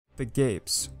The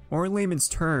Gapes, or in layman's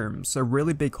terms, a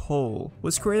really big hole,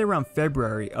 was created around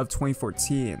February of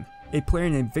 2014. A player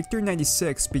named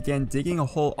Victor96 began digging a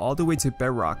hole all the way to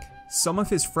bedrock. Some of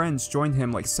his friends joined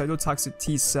him like Cytotoxic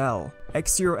T-Cell,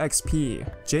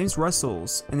 X0XP, James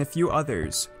Russells, and a few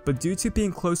others, but due to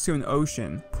being close to an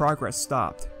ocean, progress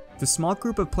stopped. The small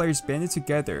group of players banded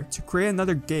together to create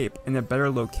another gape in a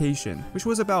better location, which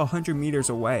was about 100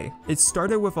 meters away. It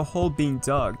started with a hole being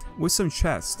dug, with some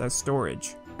chests as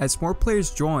storage. As more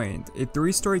players joined, a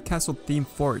 3-story castle-themed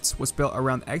fort was built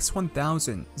around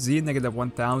X1000,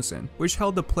 Z-1000, which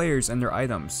held the players and their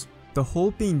items. The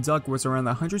hole being dug was around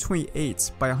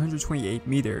 128 by 128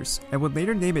 meters, and would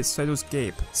later name it Cyto's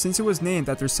Gape, since it was named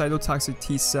after Cytotoxic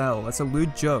T-Cell as a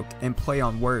lewd joke and play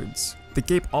on words. The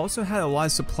Gape also had a lot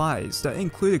of supplies that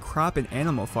included crop and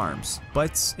animal farms,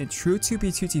 but in true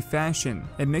 2B2T fashion,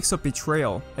 a mix of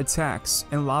betrayal, attacks,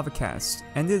 and lava casts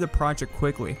ended the project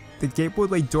quickly. The Gape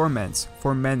would lay dormant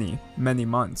for many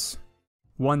months.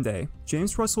 One day,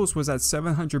 James Russells was at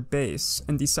 700 base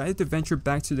and decided to venture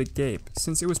back to the Gape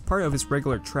since it was part of his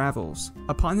regular travels.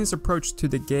 Upon his approach to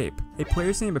the Gape, a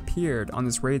player's name appeared on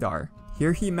his radar.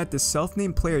 Here he met the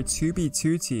self-named player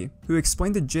 2B2T, who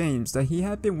explained to James that he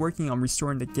had been working on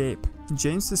restoring the Gape.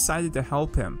 James decided to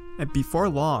help him, and before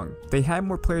long, they had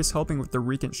more players helping with the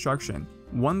reconstruction.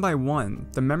 One by one,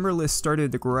 the member list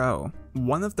started to grow.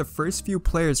 One of the first few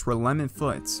players were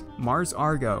Lemonfoot, Mars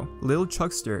Argo, Lil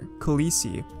Chuckster,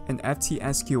 Khaleesi, and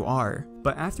FTSQR.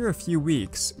 But after a few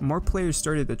weeks, more players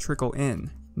started to trickle in.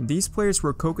 These players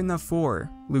were Coconut 4,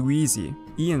 Louisi,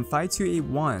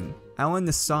 Ian5281, Alan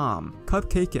Nassam,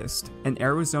 Cupcakeist, and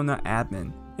Arizona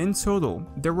Admin. In total,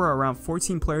 there were around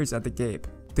 14 players at the Gape.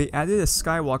 They added a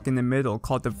skywalk in the middle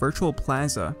called the Virtual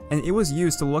Plaza, and it was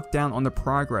used to look down on the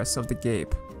progress of the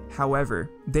Gape. However,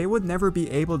 they would never be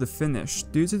able to finish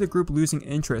due to the group losing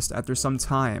interest after some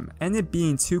time and it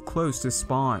being too close to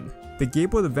spawn. The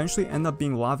Gape would eventually end up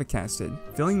being lava casted,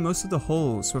 filling most of the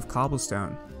holes with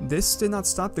cobblestone. This did not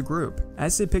stop the group,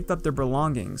 as they picked up their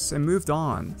belongings and moved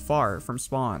on, far from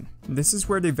spawn. This is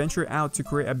where they ventured out to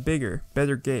create a bigger,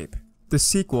 better Gape. The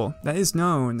sequel that is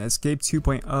known as Gape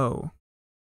 2.0.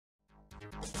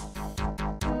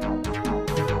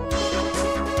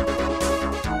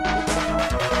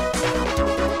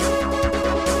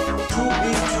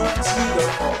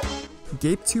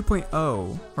 Gape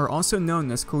 2.0, or also known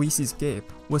as Khaleesi's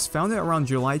Gape, was founded around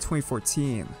July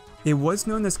 2014. It was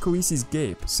known as Khaleesi's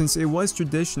Gape since it was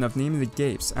tradition of naming the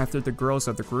Gapes after the girls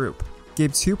of the group.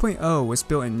 Gape 2.0 was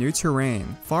built in new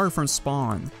terrain, far from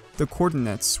spawn. The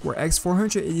coordinates were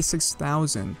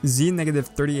X486,000,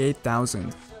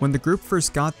 Z-38,000. When the group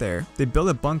first got there, they built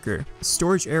a bunker,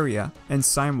 storage area, and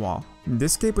sign wall.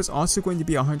 This Gape was also going to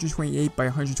be 128 by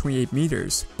 128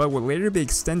 meters, but would later be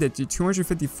extended to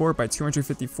 254 by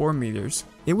 254 meters.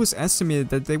 It was estimated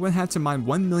that they would have to mine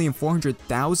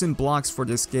 1,400,000 blocks for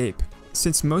this Gape.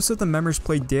 Since most of the members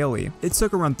played daily, it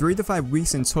took around 3 to 5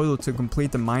 weeks in total to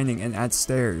complete the mining and add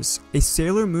stairs, a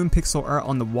Sailor Moon pixel art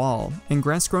on the wall, and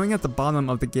grass growing at the bottom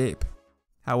of the Gape.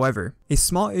 However, a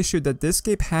small issue that this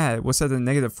Gape had was that the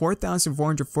negative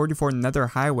 4,444 nether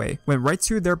highway went right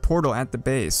to their portal at the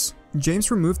base.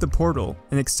 James removed the portal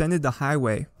and extended the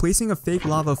highway, placing a fake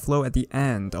lava flow at the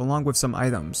end along with some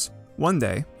items. One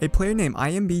day, a player named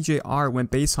IMBJR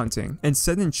went base hunting and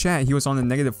said in chat he was on the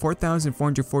negative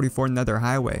 4,444 nether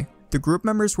highway. The group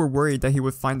members were worried that he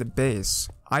would find the base.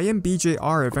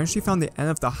 IMBJR eventually found the end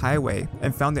of the highway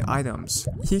and found the items.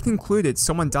 He concluded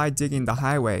someone died digging the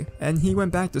highway, and he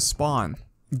went back to spawn.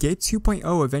 Gape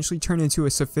 2.0 eventually turned into a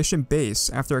sufficient base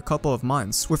after a couple of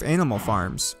months with animal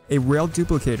farms, a rail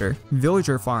duplicator,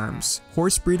 villager farms,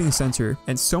 horse breeding center,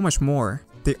 and so much more.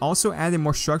 They also added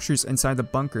more structures inside the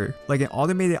bunker, like an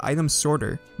automated item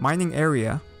sorter, mining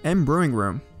area, and brewing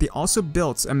room. They also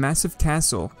built a massive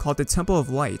castle called the Temple of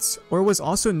Lights, or was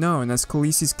also known as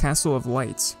Khaleesi's Castle of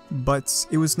Lights, but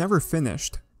it was never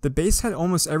finished. The base had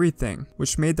almost everything,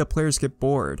 which made the players get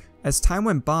bored. As time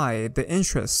went by, the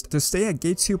interest to stay at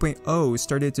Gape 2.0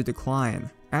 started to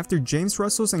decline. After James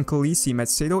Russells and Khaleesi met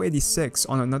Sato86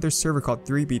 on another server called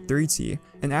 3B3T,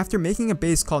 and after making a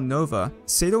base called Nova,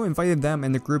 Sato invited them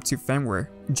and the group to Fenwar.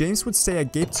 James would stay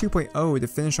at Gape 2.0 to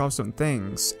finish off some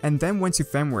things, and then went to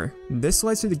Fenwar. This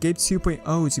led to the Gape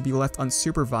 2.0 to be left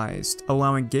unsupervised,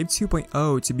 allowing Gape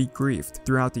 2.0 to be griefed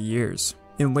throughout the years.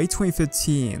 In late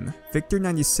 2015,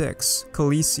 Victor96,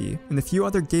 Khaleesi, and a few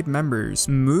other Gape members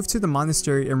moved to the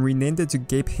monastery and renamed it to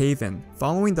Gape Haven,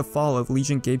 following the fall of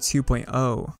Legion Gape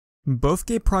 2.0. Both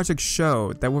Gape projects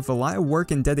show that with a lot of work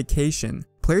and dedication,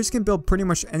 players can build pretty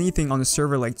much anything on a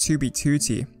server like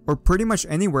 2B2T, or pretty much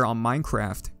anywhere on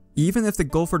Minecraft. Even if the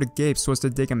goal for the Gapes was to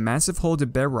dig a massive hole to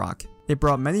bedrock, it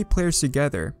brought many players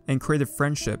together and created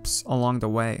friendships along the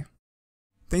way.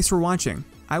 Thanks for watching.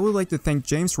 I would like to thank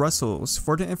James Russells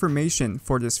for the information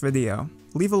for this video.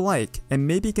 Leave a like and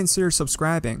maybe consider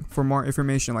subscribing for more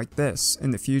information like this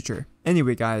in the future.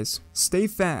 Anyway guys, stay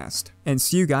fast and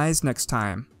see you guys next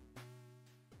time.